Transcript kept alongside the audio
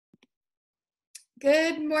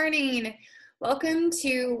Good morning. Welcome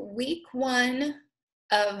to week 1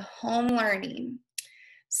 of home learning.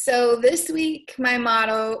 So this week, my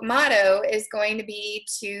motto is going to be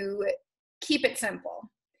to keep it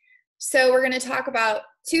simple. So we're going to talk about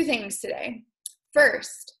 2 things today.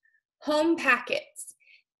 First, home packets.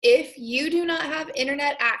 If you do not have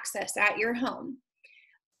internet access at your home,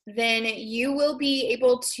 then you will be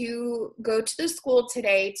able to go to the school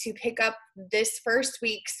today to pick up this first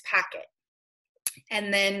week's packet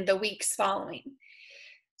and then the weeks following.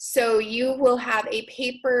 So you will have a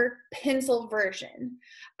paper pencil version.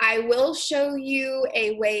 I will show you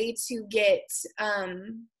a way to get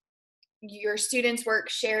your students' work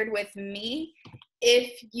shared with me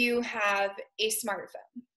if you have a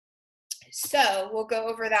smartphone. So we'll go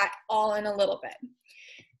over that all in a little bit.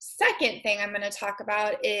 Second thing I'm going to talk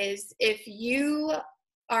about is if you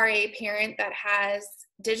are a parent that has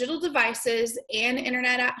digital devices and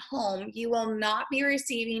internet at home, you will not be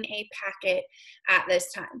receiving a packet at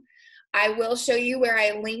this time. I will show you where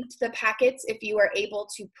I linked the packets if you are able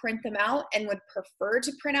to print them out and would prefer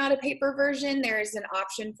to print out a paper version. There is an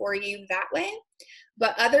option for you that way.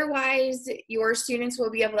 But otherwise, your students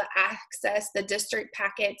will be able to access the district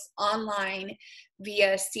packets online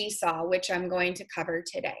via SeeSaw, which I'm going to cover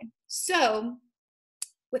today. So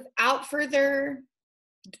without further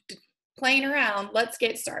playing around, let's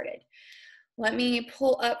get started. Let me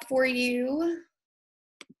pull up for you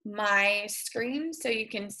my screen so you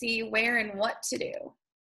can see where and what to do.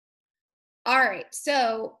 All right,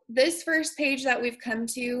 so this first page that we've come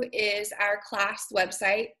to is our class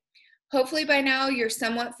website. Hopefully by now you're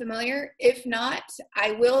somewhat familiar. If not,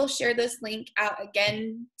 I will share this link out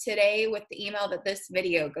again today with the email that this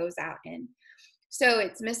video goes out in. So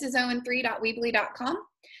it's mrsowen3.weebly.com.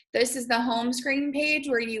 This is the home screen page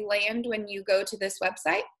where you land when you go to this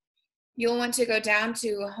website. You'll want to go down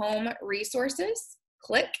to Home Resources,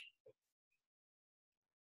 click,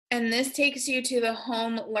 and this takes you to the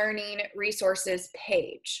Home Learning Resources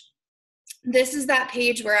page. This is that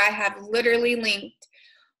page where I have literally linked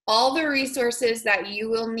all the resources that you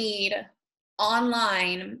will need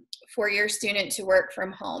online for your student to work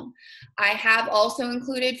from home. I have also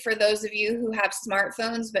included, for those of you who have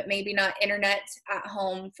smartphones but maybe not internet at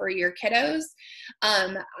home for your kiddos,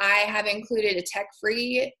 I have included a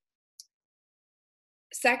tech-free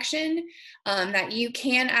section that you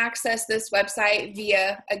can access this website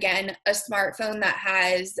via, again, a smartphone that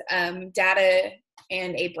has data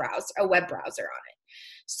and a web browser on it.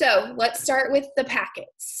 So let's start with the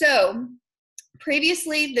packets. So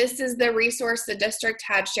previously, this is the resource the district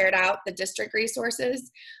had shared out, the district resources.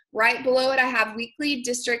 Right below it, I have weekly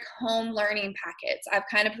district home learning packets. I've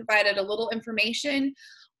kind of provided a little information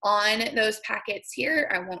on those packets here.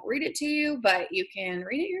 I won't read it to you, but you can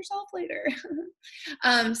read it yourself later.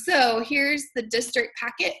 So here's the district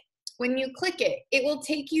packet. When you click it, it will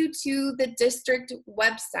take you to the district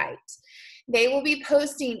website. They will be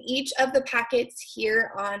posting each of the packets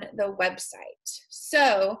here on the website.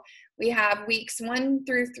 So we have weeks 1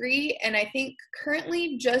 through 3, and I think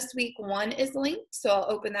currently just week 1 is linked, so I'll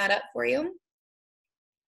open that up for you.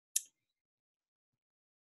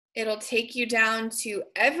 It'll take you down to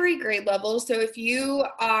every grade level, so if you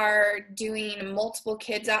are doing multiple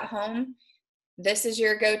kids at home, this is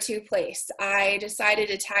your go-to place. I decided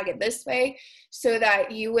to tag it this way so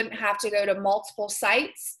that you wouldn't have to go to multiple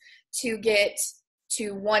sites to get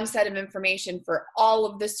to one set of information for all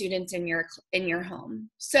of the students in your home.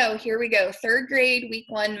 So here we go, 3rd grade, week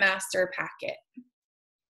 1 master packet.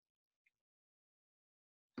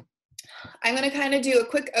 I'm going to kind of do a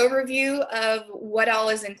quick overview of what all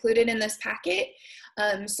is included in this packet.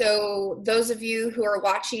 So those of you who are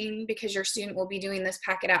watching, because your student will be doing this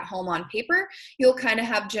packet at home on paper, you'll kind of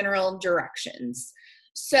have general directions.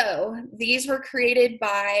 So these were created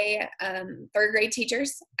by 3rd grade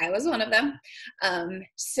teachers. I was one of them.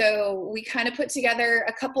 So we kind of put together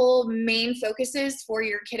a couple main focuses for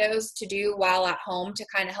your kiddos to do while at home to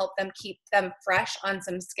kind of help them keep them fresh on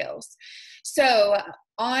some skills. So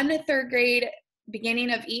on 3rd grade,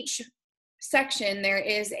 beginning of each section, there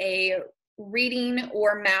is a reading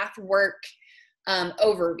or math work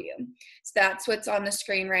overview. So that's what's on the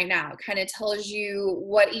screen right now. It kind of tells you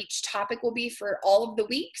what each topic will be for all of the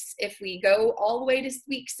weeks. If we go all the way to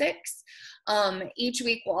week 6, each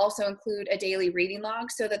week will also include a daily reading log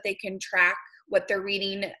so that they can track what they're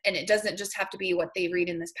reading, and it doesn't just have to be what they read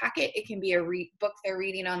in this packet. It can be a book they're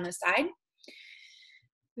reading on the side.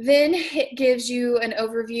 Then it gives you an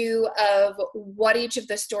overview of what each of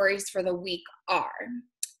the stories for the week are.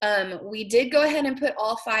 We did go ahead and put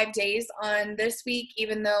all 5 days on this week,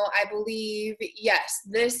 even though I believe, yes,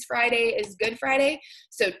 this Friday is Good Friday.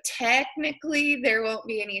 So technically there won't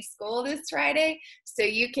be any school this Friday. So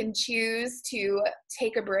you can choose to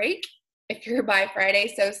take a break. If you're by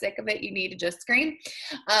Friday so sick of it, you need to just scream.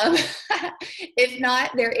 If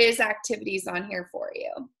not, there is activities on here for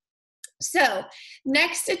you. So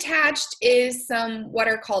next attached is some what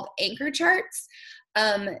are called anchor charts.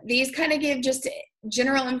 These kind of give just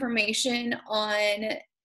general information on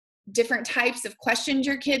different types of questions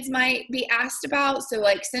your kids might be asked about. So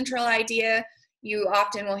like central idea, you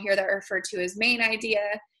often will hear that referred to as main idea.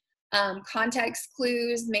 Context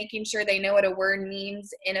clues, making sure they know what a word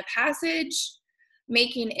means in a passage.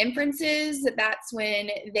 Making inferences, that's when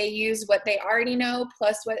they use what they already know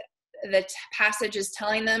plus what the passage is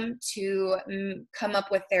telling them to come up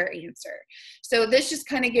with their answer. So this just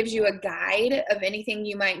kind of gives you a guide of anything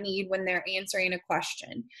you might need when they're answering a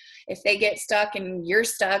question. If they get stuck and you're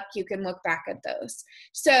stuck, you can look back at those.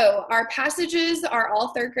 So our passages are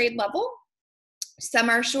all 3rd grade level. Some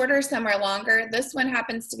are shorter, some are longer. This one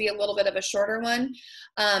happens to be a little bit of a shorter one.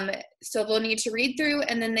 So they'll need to read through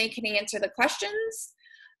and then they can answer the questions.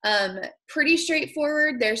 Pretty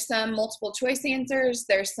straightforward. There's some multiple choice answers.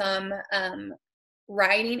 There's some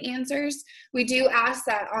writing answers. We do ask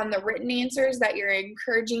that on the written answers that you're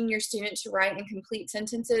encouraging your student to write in complete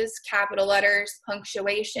sentences, capital letters,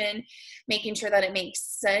 punctuation, making sure that it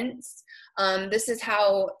makes sense. This is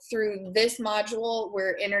how through this module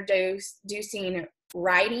we're introducing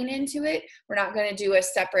writing into it. We're not going to do a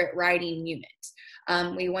separate writing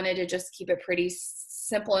unit. We wanted to just keep it pretty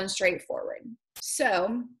simple and straightforward.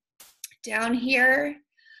 So down here,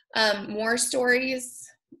 more stories,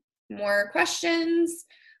 more questions.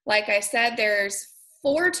 Like I said, there's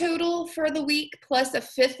 4 total for the week plus a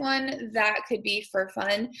 5th one that could be for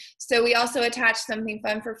fun. So we also attached something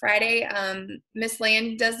fun for Friday. Miss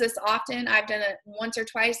Land does this often. I've done it once or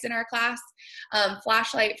twice in our class.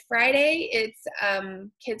 Flashlight Friday. It's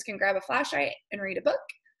kids can grab a flashlight and read a book.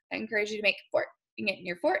 I encourage you to make a fort. You can get in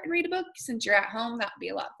your fort and read a book. Since you're at home, that would be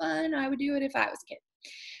a lot of fun. I would do it if I was a kid.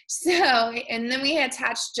 So, and then we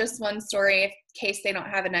attached just one story in case they don't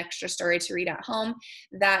have an extra story to read at home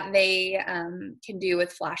that they can do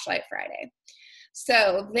with Flashlight Friday.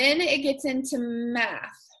 So then it gets into math.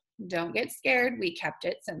 Don't get scared. We kept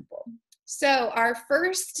it simple. So our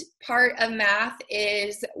first part of math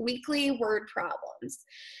is weekly word problems.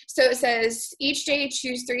 So it says each day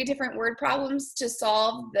choose 3 different word problems to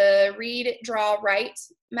solve the read, draw, write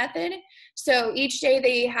method. So each day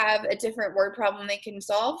they have a different word problem they can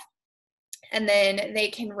solve, and then they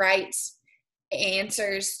can write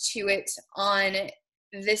answers to it on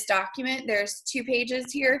this document. There's 2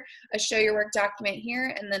 pages here, a show your work document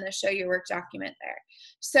here, and then a show your work document there.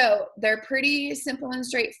 So they're pretty simple and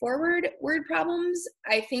straightforward word problems.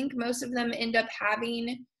 I think most of them end up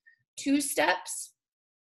having 2 steps.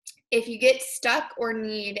 If you get stuck or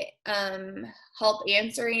need help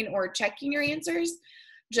answering or checking your answers,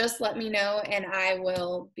 just let me know and I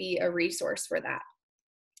will be a resource for that.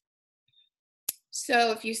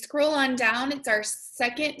 So if you scroll on down, it's our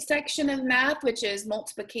second section of math, which is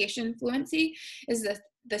multiplication fluency, is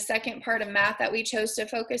the second part of math that we chose to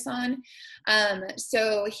focus on.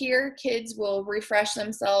 So here kids will refresh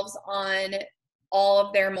themselves on all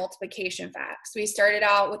of their multiplication facts. We started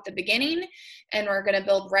out with the beginning and we're going to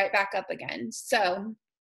build right back up again. So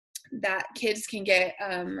that kids can get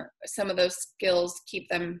some of those skills, keep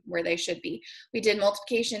them where they should be. We did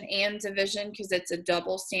multiplication and division because it's a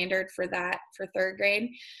double standard for that for 3rd grade.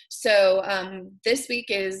 So this week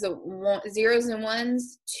is 0s and 1s,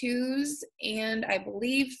 2s, and I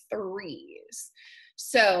believe 3s.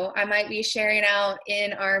 So I might be sharing out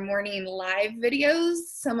in our morning live videos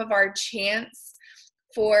some of our chants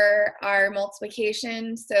for our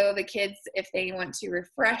multiplication, so the kids, if they want to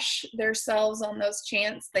refresh themselves on those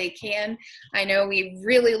chants, they can. I know we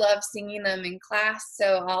really love singing them in class,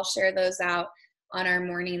 so I'll share those out on our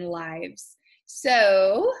morning lives.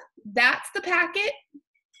 So that's the packet.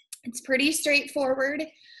 It's pretty straightforward.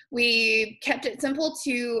 We kept it simple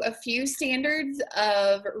to a few standards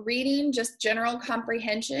of reading, just general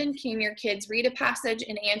comprehension. Can your kids read a passage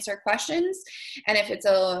and answer questions? And if it's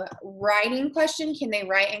a writing question, can they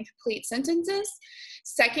write in complete sentences?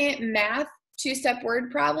 Second, math, 2-step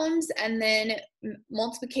word problems, and then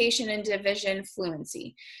multiplication and division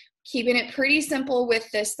fluency. Keeping it pretty simple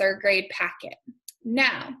with this 3rd grade packet.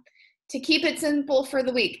 Now, to keep it simple for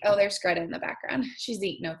the week, oh, there's Greta in the background. She's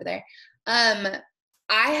eating over there.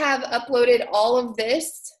 I have uploaded all of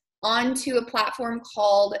this onto a platform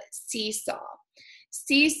called SeeSaw.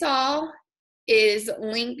 SeeSaw is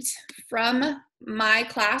linked from my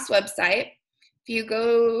class website, if you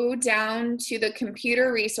go down to the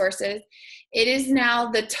computer resources, it is now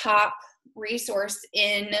the top resource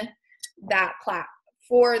in that class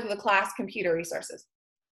for the class computer resources.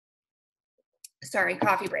 Sorry,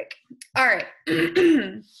 coffee break. All right.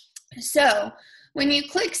 So when you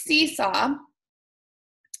click SeeSaw,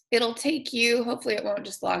 it'll take you, hopefully it won't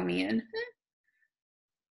just log me in.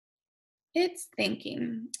 It's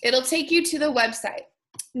thinking. It'll take you to the website.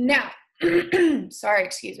 Now, sorry,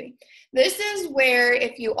 excuse me. This is where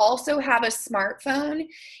if you also have a smartphone,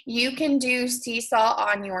 you can do SeeSaw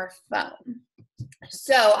on your phone.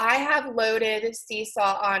 So I have loaded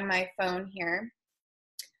SeeSaw on my phone here.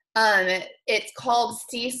 It's called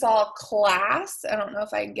SeeSaw Class. I don't know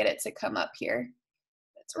if I can get it to come up here.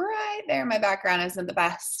 It's right there. My background isn't the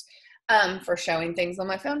best for showing things on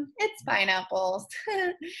my phone. It's pineapples.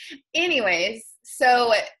 Anyways,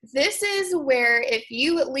 so this is where if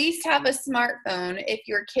you at least have a smartphone, if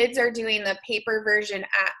your kids are doing the paper version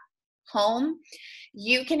at home,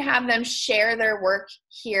 you can have them share their work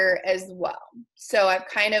here as well. So I've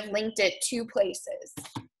kind of linked it 2 places.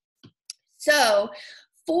 So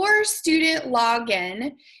for student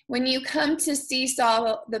login, when you come to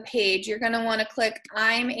SeeSaw, the page, you're going to want to click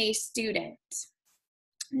I'm a student.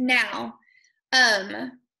 Now,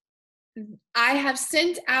 I have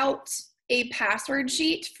sent out a password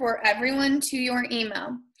sheet for everyone to your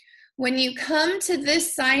email. When you come to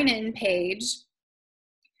this sign-in page,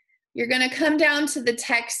 you're going to come down to the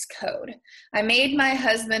text code. I made my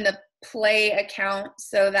husband a Play account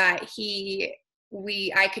so that I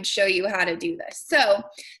could show you how to do this. So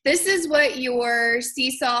this is what your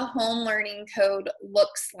SeeSaw home learning code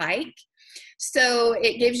looks like. So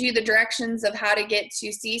it gives you the directions of how to get to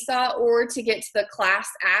SeeSaw or to get to the class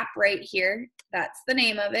app right here. That's the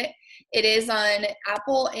name of it. It is on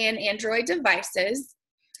Apple and Android devices.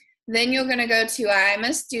 Then you're going to go to I'm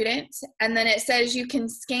a student, and then it says you can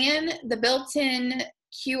scan the built-in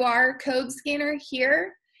QR code scanner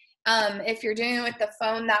here. If you're doing it with the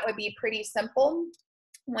phone, that would be pretty simple.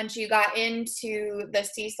 Once you got into the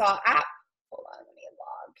SeeSaw app, hold on, let me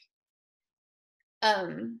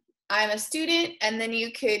log. I'm a student, and then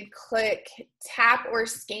you could click tap or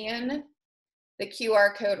scan the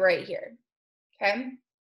QR code right here, okay?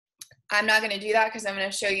 I'm not going to do that because I'm going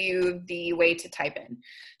to show you the way to type in.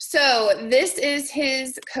 So this is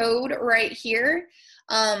his code right here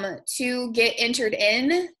to get entered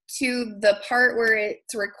in to the part where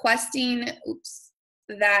it's requesting,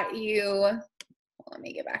 that you, let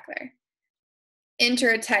me get back there,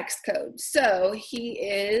 enter a text code. So he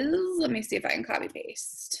is, let me see if I can copy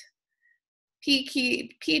paste.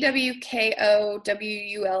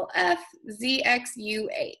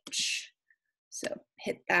 PWKOWULFZXUH. So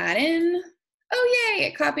hit that in. Oh, yay,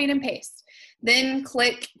 it copied and paste. Then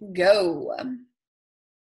click go.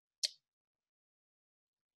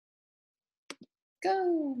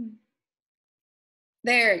 Go.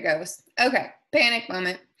 There it goes. Okay, panic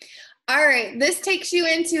moment. All right, this takes you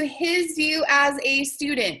into his view as a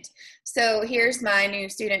student. So here's my new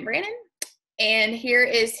student, Brandon, and here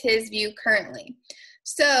is his view currently.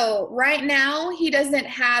 So right now, he doesn't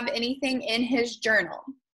have anything in his journal.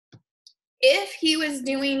 If he was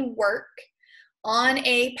doing work on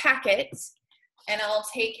a packet, and I'll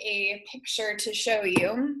take a picture to show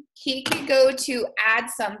you, he could go to add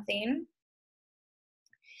something,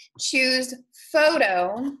 choose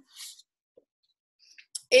photo.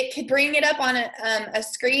 It could bring it up on a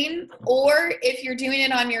screen, or if you're doing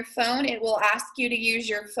it on your phone, it will ask you to use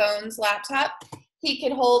your phone's laptop. He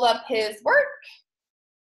could hold up his work,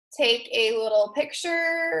 take a little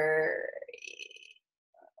picture.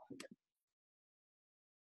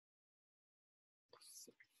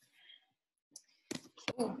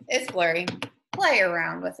 Ooh, it's blurry. Play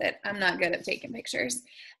around with it. I'm not good at taking pictures.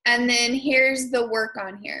 And then here's the work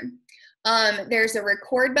on here. There's a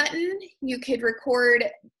record button. You could record,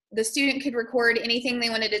 the student could record anything they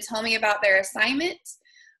wanted to tell me about their assignment.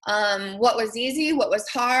 What was easy, what was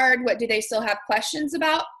hard, what do they still have questions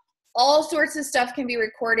about? All sorts of stuff can be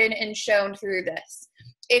recorded and shown through this.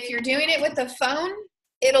 If you're doing it with a phone,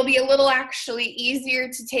 it'll be a little actually easier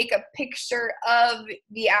to take a picture of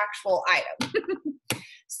the actual item.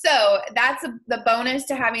 So that's the bonus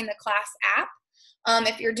to having the class app.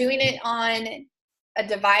 If you're doing it on a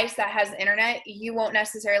device that has internet, you won't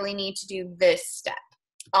necessarily need to do this step.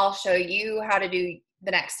 I'll show you how to do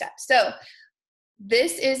the next step. So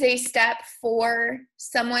this is a step for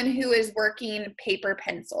someone who is working paper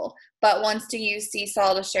pencil, but wants to use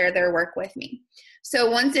SeeSaw to share their work with me. So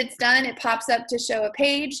once it's done, it pops up to show a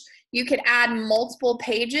page. You could add multiple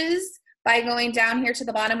pages by going down here to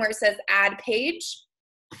the bottom where it says add page.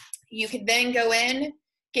 You could then go in,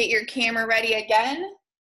 get your camera ready again,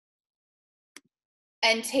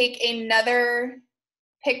 and take another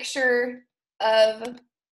picture of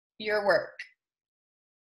your work.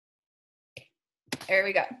 There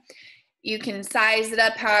we go. You can size it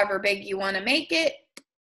up however big you want to make it.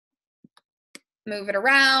 Move it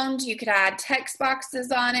around. You could add text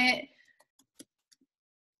boxes on it.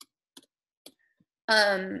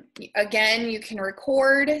 Again, you can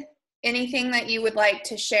record anything that you would like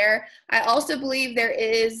to share. I also believe there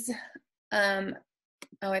is, oh,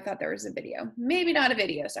 I thought there was a video. Maybe not a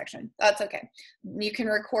video section. That's okay. You can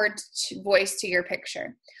record voice to your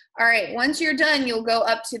picture. All right, once you're done, you'll go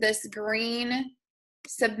up to this green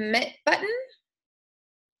submit button.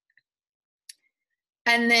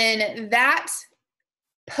 And then that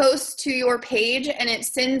posts to your page, and it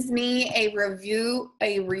sends me a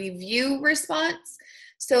review response,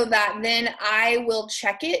 so that then I will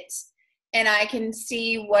check it and I can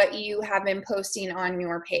see what you have been posting on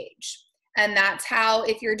your page. And that's how,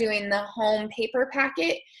 if you're doing the home paper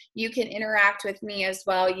packet, you can interact with me as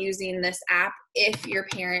well using this app if your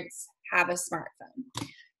parents have a smartphone.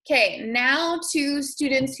 Okay, now to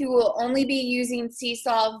students who will only be using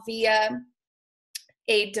SeeSaw via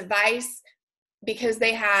a device because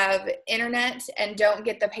they have internet and don't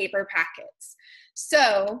get the paper packets.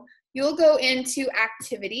 So you'll go into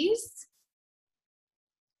activities.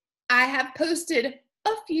 I have posted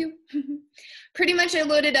a few. Pretty much I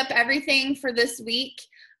loaded up everything for this week,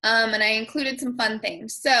 and I included some fun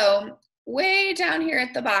things. So way down here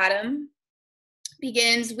at the bottom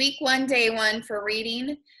begins week 1, day 1 for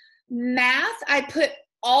reading. Math, I put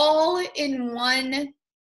all in one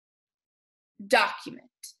document.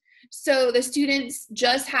 So the students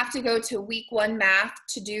just have to go to week 1 math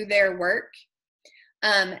to do their work,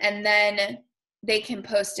 and then they can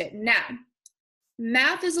post it. Now,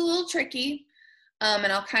 math is a little tricky,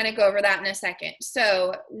 and I'll kind of go over that in a second.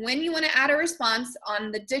 So when you want to add a response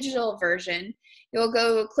on the digital version, you'll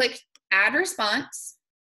go click add response.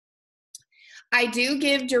 I do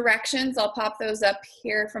give directions. I'll pop those up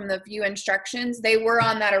here from the view instructions. They were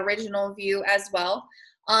on that original view as well.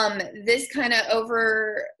 This kind of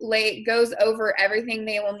goes over everything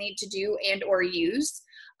they will need to do and or use.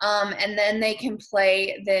 And then they can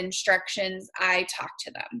play the instructions I talk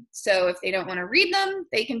to them. So if they don't want to read them,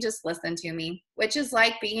 they can just listen to me, which is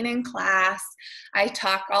like being in class. I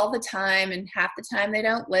talk all the time, and half the time they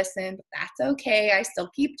don't listen, but that's okay. I still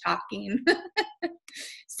keep talking.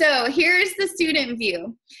 So here's the student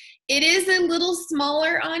view. It is a little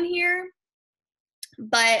smaller on here,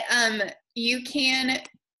 but you can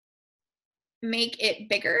make it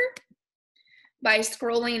bigger by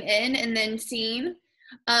scrolling in and then seeing.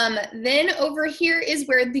 Then over here is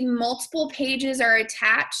where the multiple pages are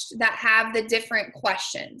attached that have the different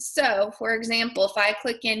questions. So for example, if I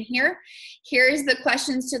click in here, here's the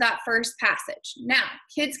questions to that first passage. Now,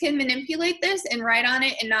 kids can manipulate this and write on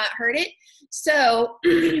it and not hurt it. So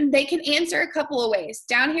they can answer a couple of ways.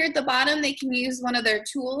 Down here at the bottom, they can use one of their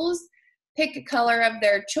tools, pick a color of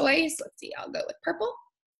their choice. Let's see, I'll go with purple.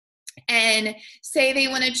 And say they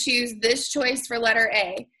want to choose this choice for letter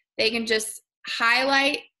A. They can just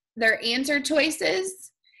highlight their answer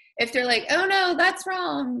choices. If they're like, oh no, that's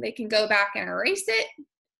wrong, they can go back and erase it.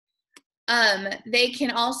 They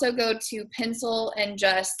can also go to pencil and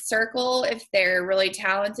just circle if they're really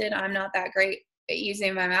talented. I'm not that great at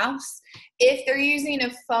using my mouse. If they're using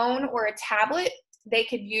a phone or a tablet, they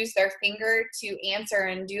could use their finger to answer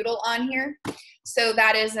and doodle on here. So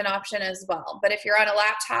that is an option as well. But if you're on a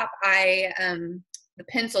laptop, the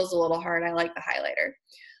pencil's a little hard. I like the highlighter.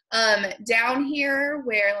 Down here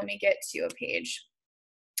where, let me get to a page,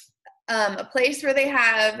 a place where they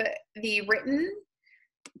have the written,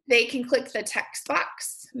 they can click the text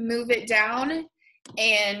box, move it down,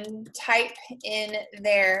 and type in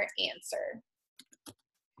their answer.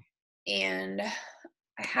 And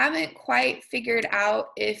I haven't quite figured out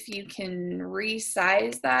if you can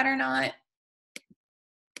resize that or not.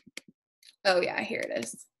 Oh yeah, here it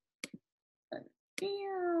is.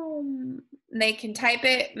 They can type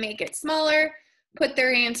it, make it smaller, put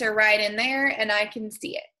their answer right in there, and I can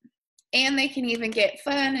see it. And they can even get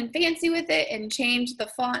fun and fancy with it and change the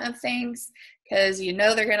font of things, because you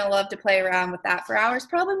know they're going to love to play around with that for hours,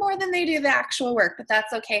 probably more than they do the actual work, but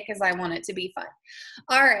that's okay because I want it to be fun.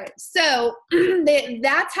 All right, so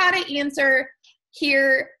that's how to answer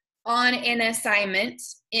here on an assignment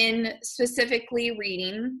in specifically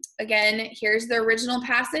reading. Again, here's the original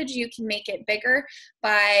passage. You can make it bigger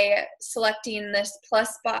by selecting this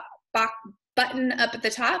plus button up at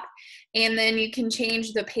the top, and then you can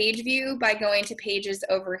change the page view by going to pages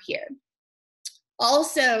over here.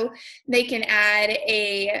 Also, they can add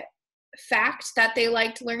a fact that they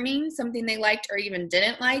liked learning, something they liked or even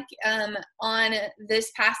didn't like on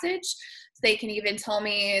this passage. So they can even tell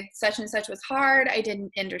me such and such was hard, I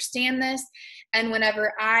didn't understand this. And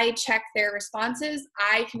whenever I check their responses,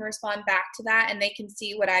 I can respond back to that and they can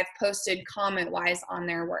see what I've posted comment-wise on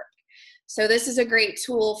their work. So this is a great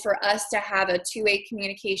tool for us to have a two-way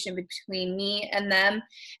communication between me and them,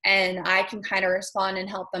 and I can kind of respond and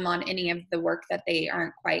help them on any of the work that they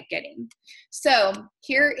aren't quite getting. So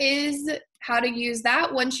here is how to use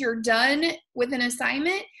that. Once you're done with an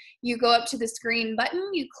assignment, you go up to this green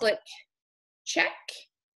button, you click check,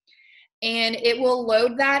 and it will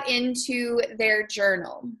load that into their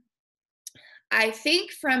journal. I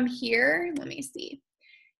think from here, let me see.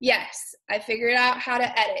 Yes, I figured out how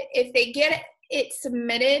to edit. If they get it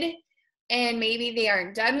submitted and maybe they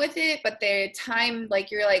aren't done with it, but their time, like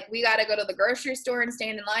you're like, we got to go to the grocery store and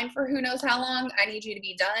stand in line for who knows how long, I need you to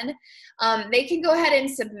be done. They can go ahead and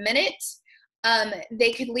submit it.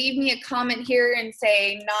 They could leave me a comment here and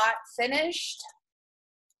say not finished,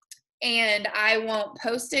 and I won't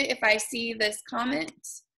post it if I see this comment.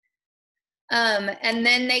 And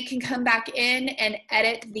then they can come back in and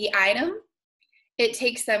edit the item. It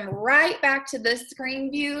takes them right back to this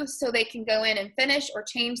screen view so they can go in and finish or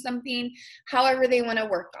change something however they want to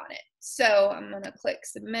work on it. So I'm going to click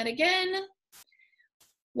submit again.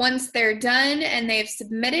 Once they're done and they've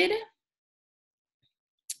submitted,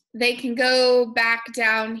 they can go back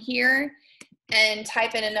down here and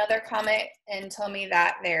type in another comment and tell me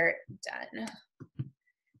that they're done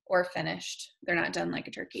or finished. They're not done like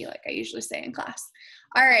a turkey, like I usually say in class.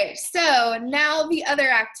 All right, so now the other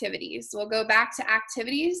activities. We'll go back to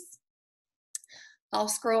activities. I'll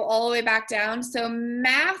scroll all the way back down. So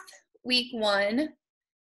math week 1.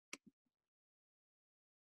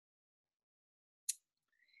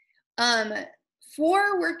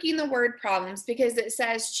 For working the word problems, because it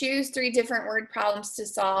says choose 3 different word problems to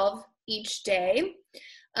solve each day,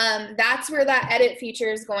 that's where that edit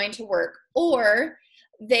feature is going to work. Or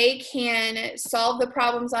they can solve the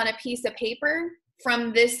problems on a piece of paper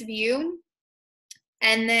from this view,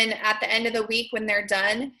 and then at the end of the week when they're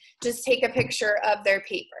done, just take a picture of their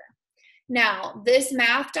paper. Now, this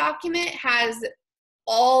math document has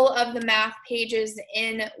all of the math pages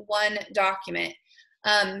in one document,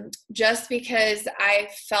 just because I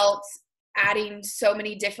felt adding so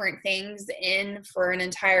many different things in for an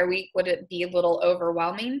entire week would it be a little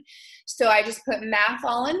overwhelming. So I just put math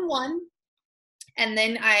all in one. And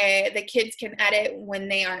then the kids can edit when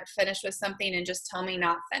they aren't finished with something and just tell me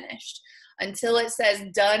not finished. Until it says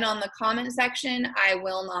done on the comment section, I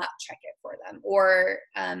will not check it for them or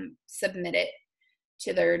submit it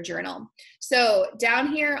to their journal. So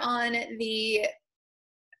down here on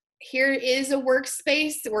here is a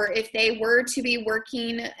workspace where if they were to be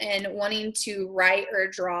working and wanting to write or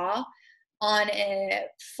draw on a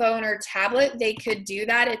phone or tablet, they could do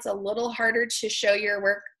that. It's a little harder to show your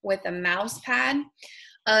work with a mouse pad,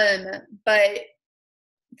 but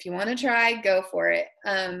if you want to try, go for it.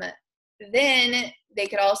 Then they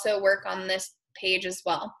could also work on this page as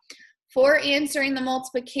well. For answering the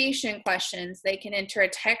multiplication questions, they can enter a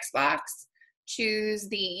text box, choose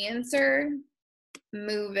the answer,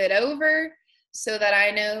 move it over so that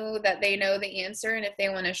I know that they know the answer, and if they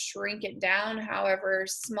want to shrink it down however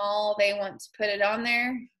small they want to put it on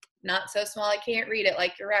there, not so small I can't read it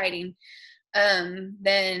like you're writing,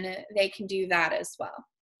 then they can do that as well.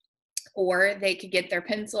 Or they could get their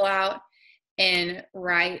pencil out and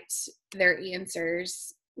write their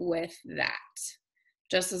answers with that,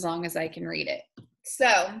 just as long as I can read it.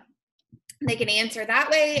 So they can answer that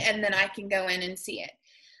way, and then I can go in and see it.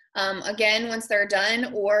 Again, once they're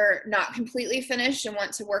done or not completely finished and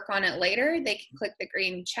want to work on it later, they can click the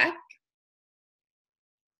green check.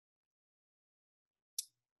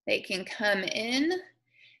 They can come in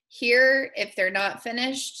here if they're not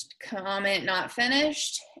finished, comment not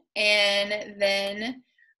finished, and then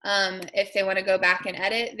if they want to go back and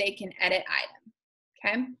edit, they can edit item.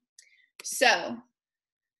 Okay, so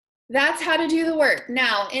that's how to do the work.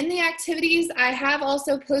 Now, in the activities, I have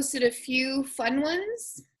also posted a few fun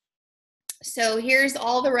ones. So here's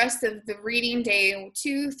all the rest of the reading. Day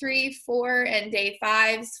 2, 3, 4, and day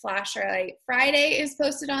 5's Flashlight Friday is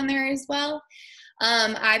posted on there as well.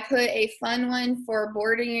 I put a fun one for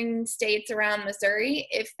boarding states around Missouri.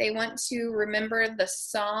 If they want to remember the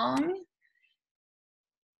song,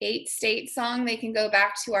 8-state song, they can go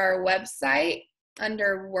back to our website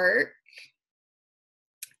under work.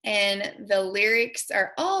 And the lyrics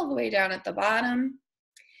are all the way down at the bottom.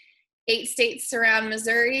 8 states surround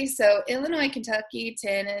Missouri. So Illinois, Kentucky,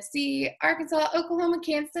 Tennessee, Arkansas, Oklahoma,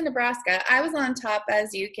 Kansas, Nebraska. I was on top,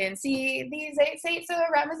 as you can see. These 8 states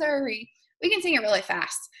around Missouri. We can sing it really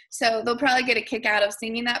fast. So they'll probably get a kick out of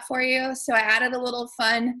singing that for you. So I added a little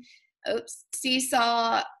fun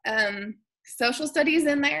SeeSaw social studies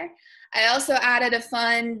in there. I also added a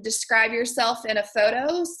fun describe yourself in a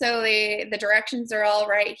photo. So the directions are all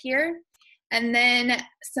right here. And then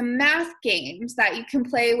some math games that you can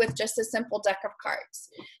play with just a simple deck of cards.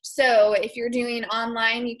 So if you're doing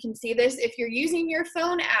online, you can see this. If you're using your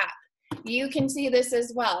phone app, you can see this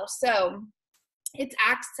as well. So it's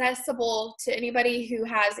accessible to anybody who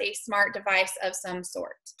has a smart device of some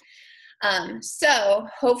sort. So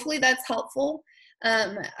hopefully that's helpful.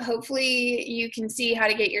 Hopefully you can see how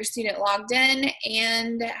to get your student logged in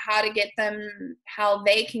and how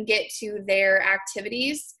they can get to their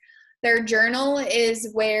activities. Their journal is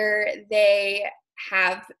where they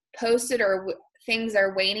have posted or things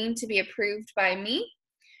are waiting to be approved by me.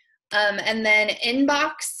 And then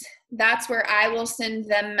inbox, that's where I will send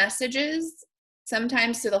them messages,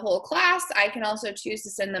 sometimes to the whole class. I can also choose to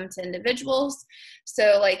send them to individuals.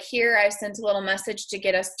 So like here, I sent a little message to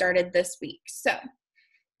get us started this week. So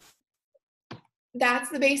that's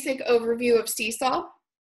the basic overview of SeeSaw.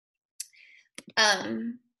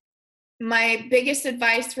 My biggest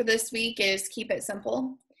advice for this week is keep it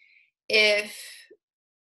simple. If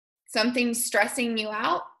something's stressing you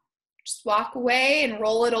out, just walk away and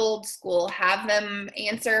roll it old school. Have them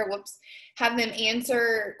answer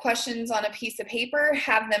questions on a piece of paper,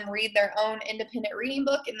 have them read their own independent reading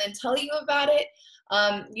book and then tell you about it.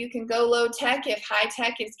 You can go low tech if high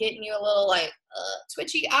tech is getting you a little like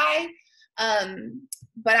twitchy eye.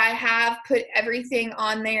 But I have put everything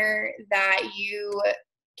on there that you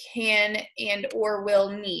can and or will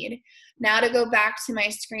need. Now to go back to my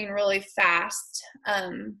screen really fast,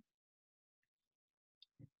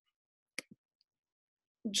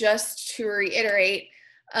 just to reiterate,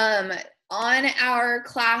 on our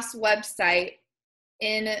class website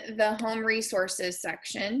in the home resources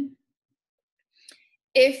section,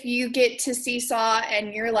 if you get to SeeSaw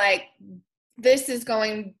and you're like, this is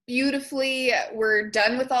going beautifully, we're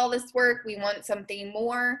done with all this work, we want something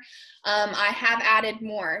more, I have added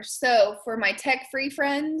more. So for my tech-free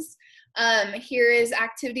friends, here is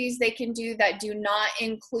activities they can do that do not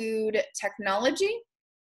include technology.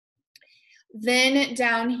 Then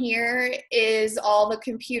down here is all the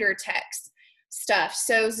computer tech stuff.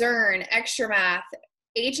 So Zern, Extra Math,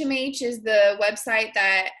 HMH is the website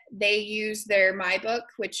that they use their MyBook,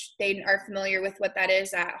 which they are familiar with what that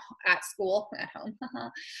is at school, at home.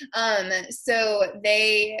 So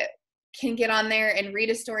they can get on there and read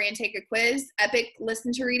a story and take a quiz. Epic,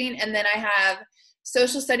 listen to reading. And then I have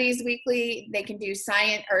Social Studies Weekly. They can do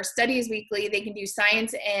science, or Studies Weekly. They can do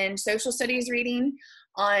science and social studies reading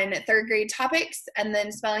on 3rd grade topics. And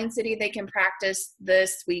then Spelling City, they can practice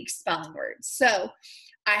this week's spelling words. So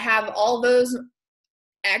I have all those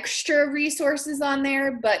extra resources on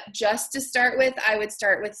there, but just to start with, I would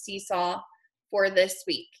start with SeeSaw for this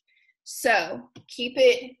week. So keep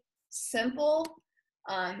it simple,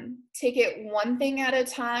 take it one thing at a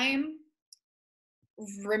time.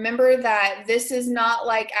 Remember that this is not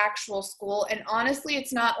like actual school, and honestly,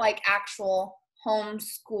 it's not like actual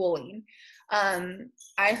homeschooling.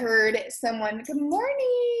 I heard someone, good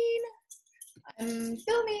morning, I'm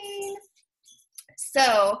filming.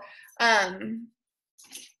 So,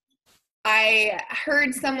 I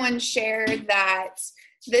heard someone share that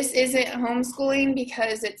this isn't homeschooling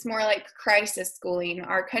because it's more like crisis schooling.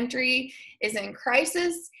 Our country is in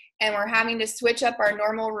crisis and we're having to switch up our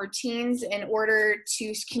normal routines in order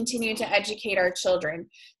to continue to educate our children.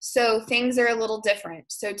 So things are a little different.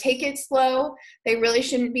 So take it slow. They really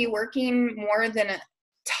shouldn't be working more than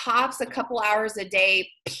tops a couple hours a day,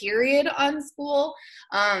 period, on school.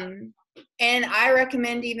 And I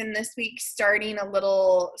recommend even this week starting a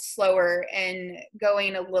little slower and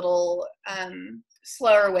going a little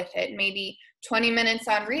slower with it. Maybe 20 minutes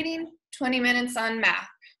on reading, 20 minutes on math,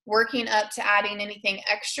 working up to adding anything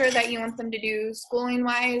extra that you want them to do schooling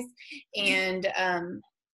wise, and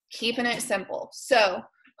keeping it simple. So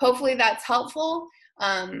hopefully that's helpful.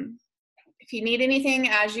 If you need anything,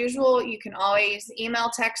 as usual, you can always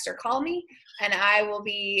email, text, or call me, and I will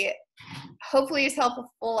be hopefully as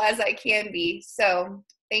helpful as I can be. So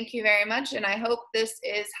thank you very much, and I hope this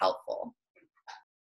is helpful.